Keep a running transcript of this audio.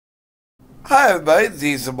Hi everybody,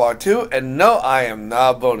 this is Bar2, and no, I am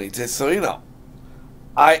not bony, just so you know.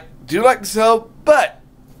 I do like the show, but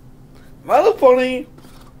My Little Pony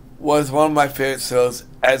was one of my favorite shows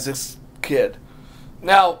as a kid.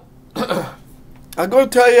 Now, I'm going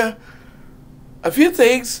to tell you a few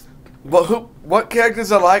things, what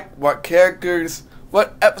characters I like, what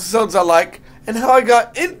episodes I like, and how I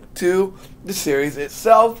got into the series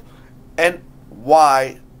itself, and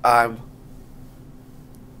why I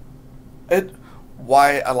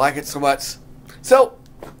like it so much. So,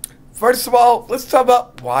 first of all, let's talk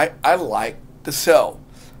about why I like the show.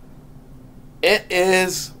 It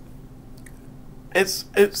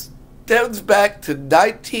stems back to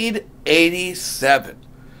 1987.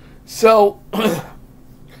 So,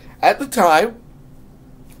 at the time,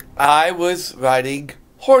 I was riding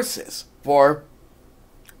horses for,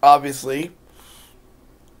 obviously,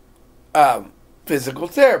 physical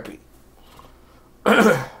therapy.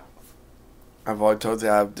 I've already told you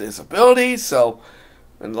I have disabilities, so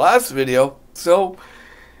in the last video,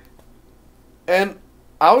 and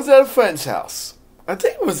I was at a friend's house. I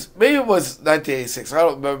think maybe it was 1986. I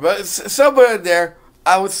don't remember, but somewhere in there,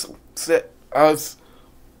 I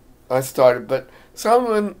started, but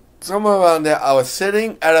somewhere around there, I was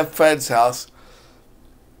sitting at a friend's house,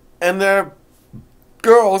 and their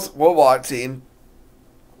girls were watching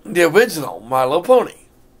the original My Little Pony,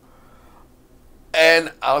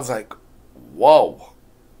 and I was like, whoa,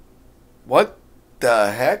 what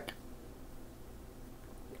the heck?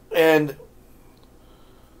 And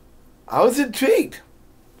I was intrigued.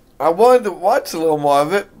 I wanted to watch a little more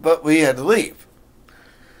of it, but we had to leave.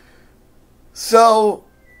 So,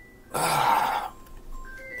 be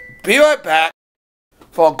right back.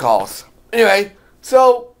 Phone calls. Anyway,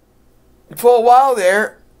 so, for a while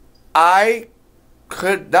there, I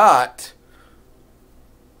could not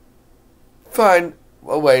find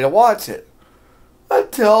a way to watch it.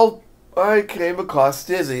 Until I came across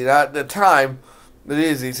Disney. At the time, the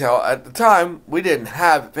Disney Channel, at the time, we didn't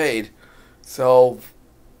have it paid. So,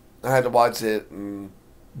 I had to watch it in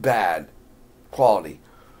bad quality.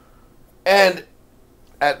 And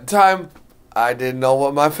at the time, I didn't know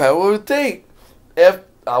what my family would think if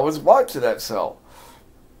I was watching that show.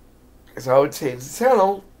 So I would change the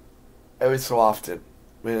channel every so often.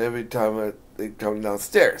 I mean, every time they come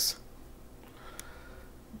downstairs.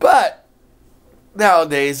 But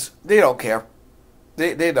nowadays, they don't care.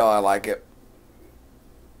 They know I like it.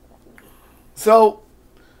 So,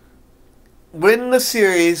 when the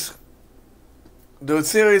series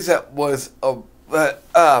that was I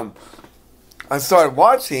started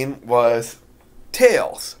watching was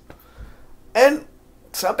Tales, and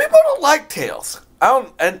some people don't like Tales. I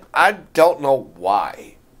don't know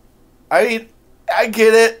why. I mean, I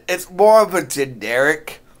get it. It's more of a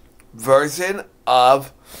generic version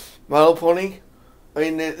of My Little Pony. I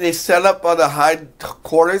mean, they set up on the high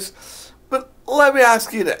quarters. But let me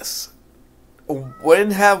ask you this.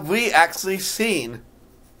 When have we actually seen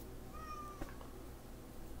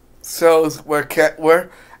shows where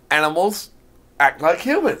animals act like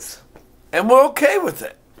humans? And we're okay with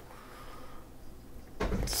it.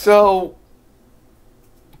 So,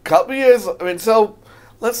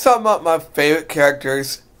 let's talk about my favorite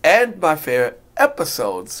characters and my favorite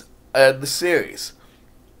episodes of the series.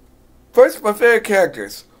 First, my favorite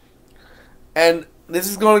characters. And this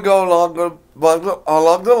is going to go along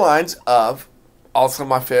the lines of also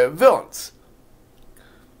my favorite villains.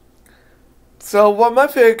 So, one of my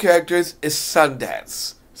favorite characters is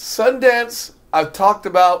Sundance. Sundance, I've talked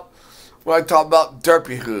about when I talk about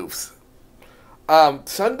Derpy Hooves.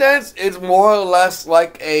 Sundance is more or less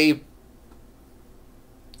like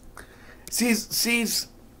she's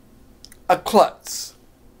a klutz.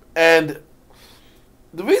 And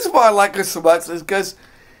the reason why I like her so much is because,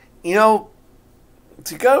 she kind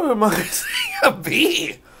of reminds me of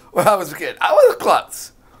me when I was a kid. I was a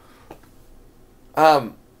klutz.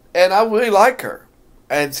 And I really like her.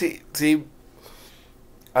 And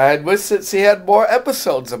I had wished that she had more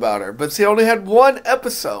episodes about her, but she only had one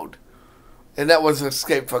episode, and that was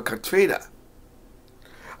Escape from Katrina.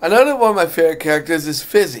 Another one of my favorite characters is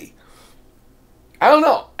Fizzy. I don't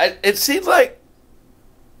know. It seems like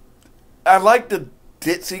I like the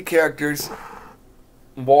ditzy characters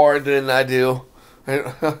more than I do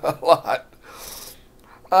a lot.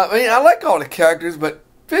 I mean, I like all the characters, but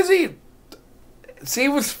Fizzy, she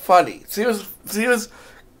was funny. She was.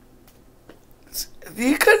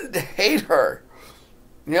 You couldn't hate her,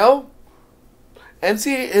 And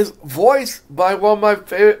she is voiced by one of my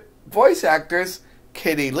favorite voice actors,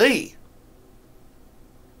 Kitty Lee.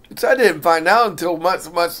 Which I didn't find out until much,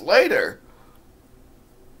 much later.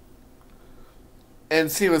 and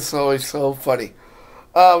she was always so funny.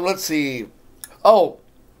 Let's see. Oh,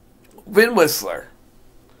 Wind Whistler.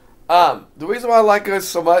 The reason why I like her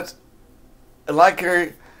so much, I like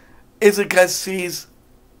her, is because she has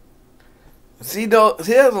a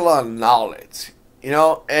lot of knowledge,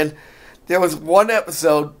 and there was one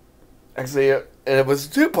episode, actually, and it was a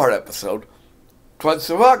 2-part episode, Crunch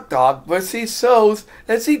the Rock Dog, where she shows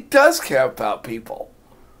that she does care about people.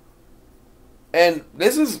 And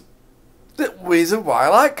this is the reason why I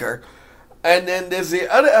like her. And then there's the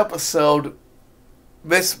other episode,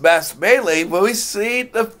 Miss Mass Melee, where we see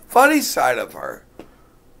the funny side of her.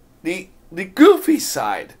 The goofy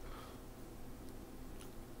side.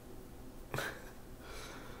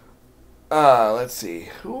 Let's see.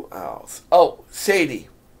 Who else? Oh, Sadie.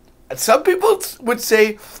 And some people would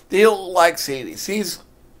say they don't like Sadie. She's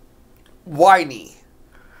whiny.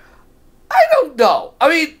 I don't know. I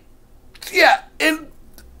mean, yeah, in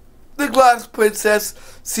The Glass Princess,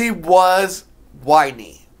 she was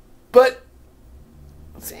whiny. But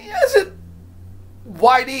she isn't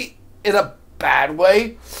whiny in a bad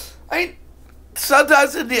way. I mean,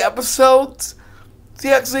 sometimes in the episodes, she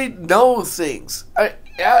actually knows things.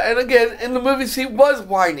 Yeah, and again, in the movie, she was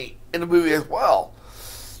whiny in the movie as well.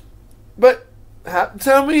 But half the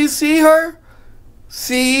time when you see her,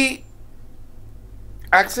 she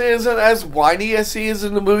actually isn't as whiny as she is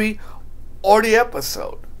in the movie or the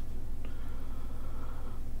episode.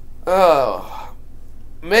 Oh,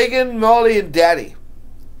 Megan, Molly, and Daddy.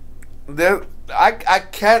 I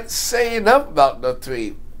can't say enough about the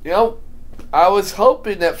three. I was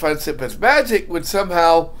hoping that Friendship is Magic would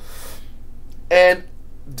somehow, and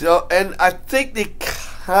I think they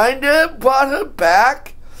kind of brought her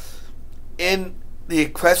back in the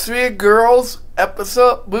Equestria Girls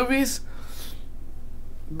movies,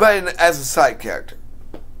 but as a side character.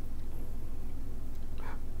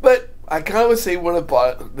 But I kind of wish they would have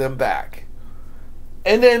brought them back.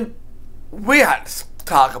 And then we had to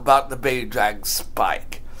talk about the baby dragon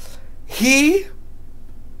Spike. He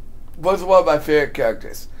was one of my favorite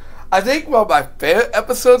characters. I think one of my favorite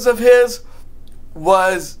episodes of his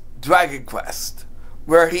was Dragon Quest,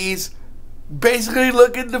 where he's basically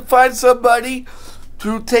looking to find somebody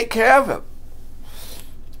to take care of him.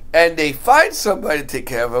 And they find somebody to take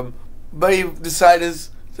care of him, but he decides,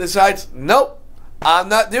 nope, I'm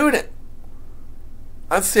not doing it.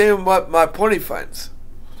 I'm staying with my pony friends.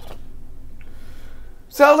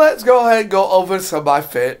 So let's go ahead and go over some of my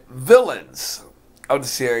favorite villains of the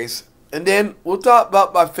series. And then we'll talk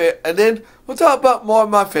about more of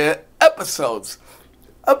my favorite episodes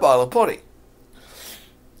of My Little Pony,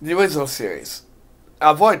 the original series.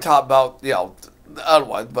 I've already talked about, the other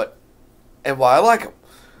ones, and why I like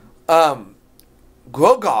them.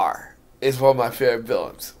 Grogar is one of my favorite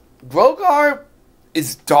villains. Grogar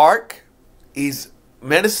is dark, he's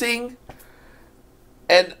menacing,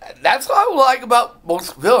 and that's what I like about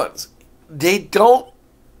most villains. They don't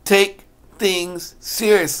take things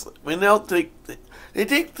seriously. They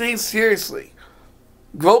take things seriously.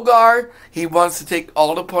 Grogar, he wants to take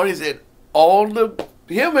all the ponies and all the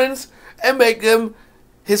humans and make them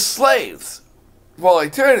his slaves for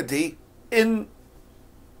eternity in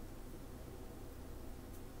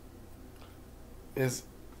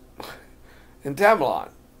Tamalon.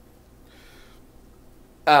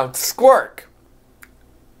 Squirk.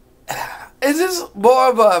 Is this more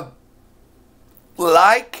of a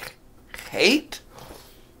hate?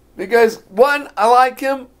 Because one, I like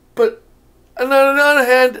him, but on the other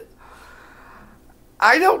hand,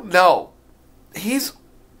 I don't know. He's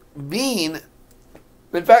mean.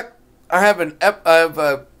 In fact, I have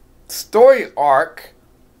a story arc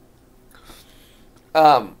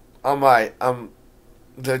on my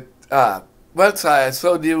the website I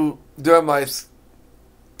showed you during my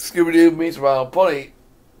Scooby-Doo meets My Little Pony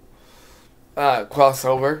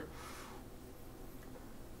crossover,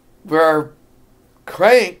 where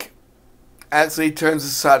Crank actually turns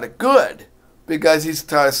his side of good because he's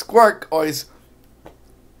trying to Squirk, or he's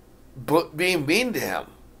being mean to him.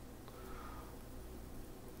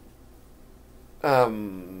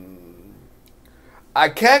 I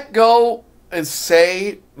can't go and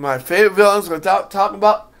say my favorite villains without talking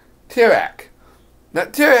about Tirak.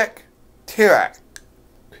 Not Tirak, Tirak.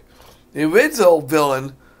 The original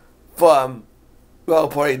villain from My Little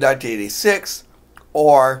Pony 1986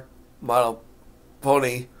 or My Little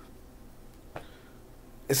Pony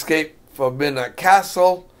Escape from Midnight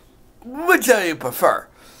Castle, whichever you prefer.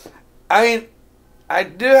 I mean, I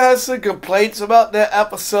do have some complaints about that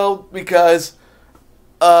episode because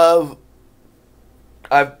of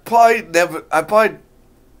you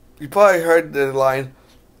probably heard the line,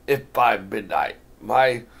 "If by midnight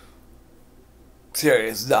my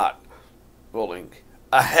series not rolling.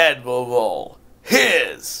 A head will roll.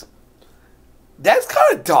 His. That's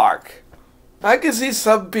kind of dark. I can see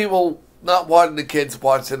some people not wanting the kids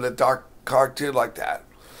watching a dark cartoon like that.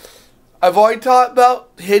 I've already talked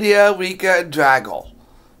about Hydia, Rika, and Draggle.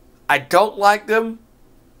 I don't like them.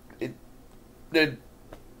 The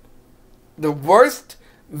worst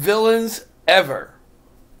villains ever.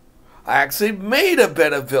 I actually made a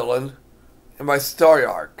better villain in my story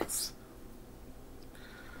arcs.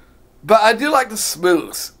 But I do like the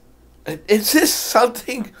Smooths. It's just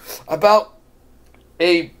something about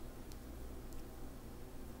a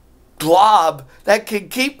blob that can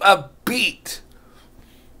keep a beat.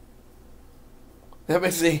 That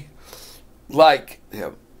makes me like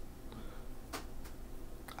him.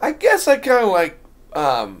 I guess I kind of like,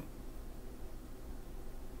 I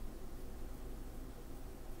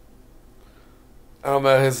don't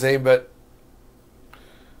know his name, but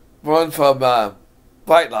one from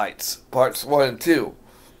Bright Lights, parts 1 and 2.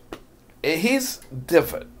 He's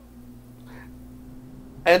different.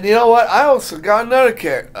 And you know what? I also got another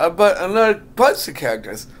another bunch of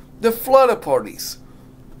characters. The Flutter Ponies.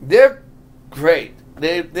 They're great.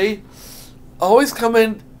 They always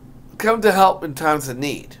come to help in times of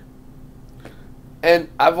need. And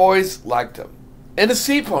I've always liked them. And the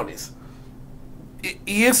Sea Ponies.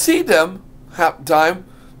 You see them half the time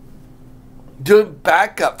doing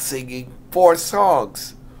backup singing for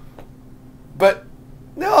songs. But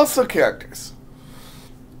they're also characters.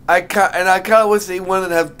 I kind of wish they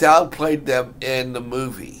wouldn't have downplayed them in the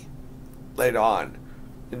movie later on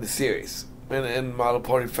in the series. In My Little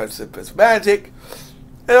Pony Friendship is Magic.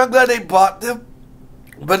 And I'm glad they bought them.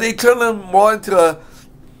 But they turned them more into a,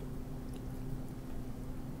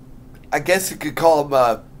 I guess you could call them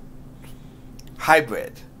a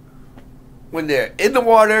hybrid. When they're in the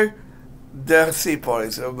water, they're sea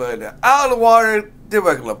ponies. And when they're out of the water, they're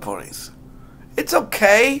regular ponies. It's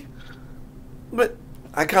okay. But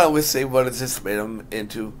I kind of wish they would have just made them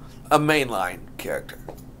into a mainline character.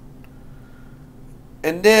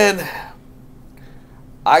 And then,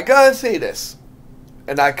 I gotta say this.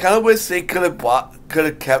 And I kind of wish they could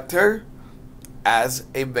have kept her as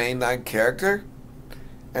a mainline character.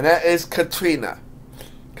 And that is Katrina.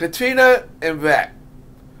 Katrina and Vet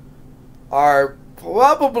are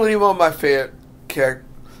probably one of my favorite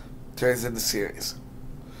characters in the series.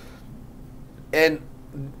 And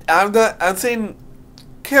I'm saying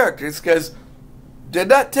characters because they're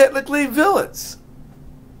not technically villains.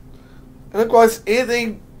 And of course,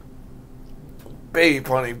 anything Baby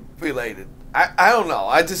Pony related. I don't know.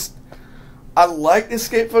 I like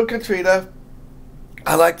Escape from Katrina.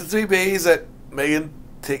 I like the 3 babies that Megan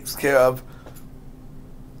takes care of.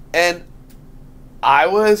 And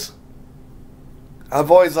I've always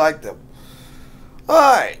liked them.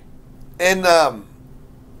 Alright. And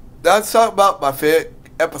let's talk about my favorite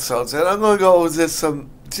episodes. And I'm going to go with just some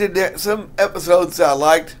episodes that I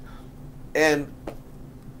liked. And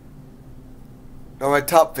are my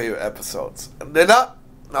top favorite episodes. They're not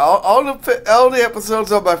all the episodes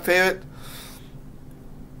are my favorite.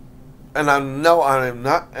 And I know I am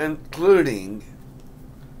not including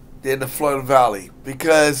the end of Florida Valley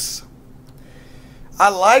because I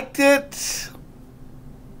liked it,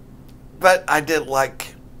 but I didn't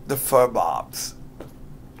like the fur mobs.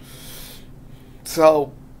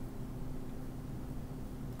 So,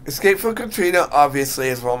 Escape from Katrina obviously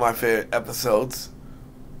is one of my favorite episodes.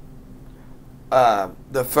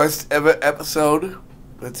 The first ever episode,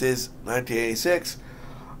 which is 1986.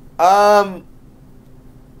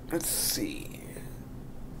 Let's see.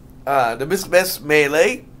 The Miss Best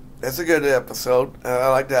Melee. That's a good episode. I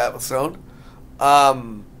like that episode.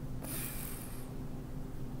 Crunch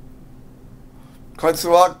the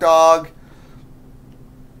Rock Dog.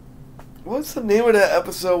 What's the name of that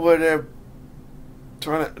episode where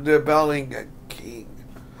they're battling a king?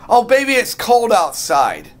 Oh, Baby, It's Cold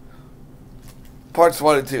Outside. Parts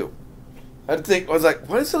 1 and 2. I was like,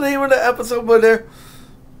 what is the name of the episode where they're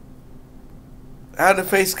had to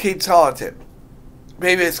face King Tarleton?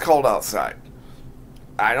 Maybe It's Cold Outside.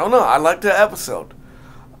 I don't know. I like that episode.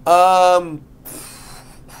 Golden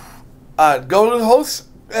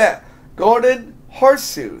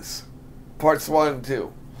Horseshoes. Parts 1 and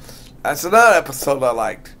 2. That's another episode I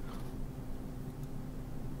liked.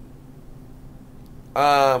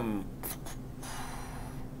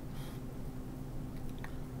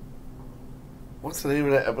 What's the name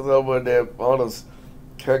of that episode where they're all those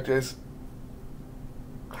characters?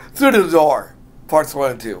 Through the Door, parts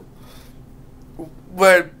 1 and 2.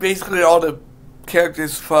 Where basically all the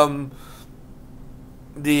characters from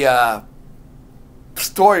the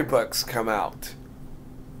storybooks come out.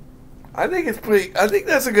 I think it's pretty. I think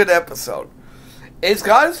that's a good episode. It's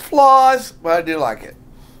got its flaws, but I do like it.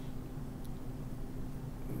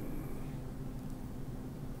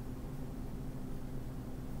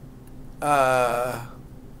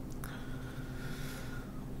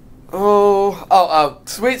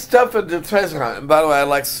 Sweet Stuff and the Treasure Hunt. And by the way, I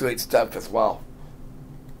like Sweet Stuff as well.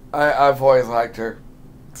 I've always liked her.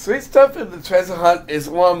 Sweet Stuff and the Treasure Hunt is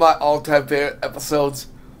one of my all-time favorite episodes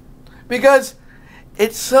because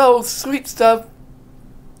it's so Sweet Stuff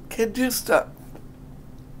can do stuff.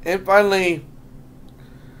 And finally,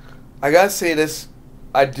 I gotta say this,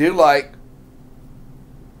 I do like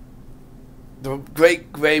the Great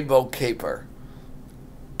Rainbow Caper.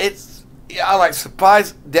 I like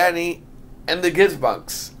Surprise Danny and the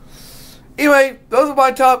Gizmonks. Anyway, those are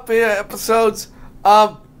my top favorite episodes.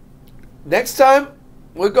 Next time,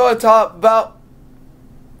 we're going to talk about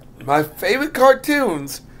my favorite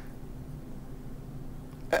cartoons.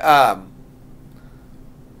 On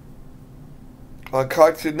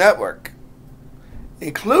Cartoon Network,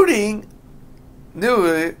 including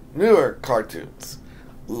newer cartoons.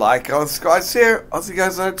 Like, subscribe, share. I'll see you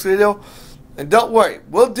guys in the next video. And don't worry,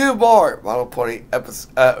 we'll do more Model Pony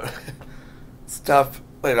stuff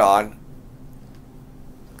later on,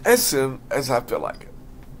 as soon as I feel like it.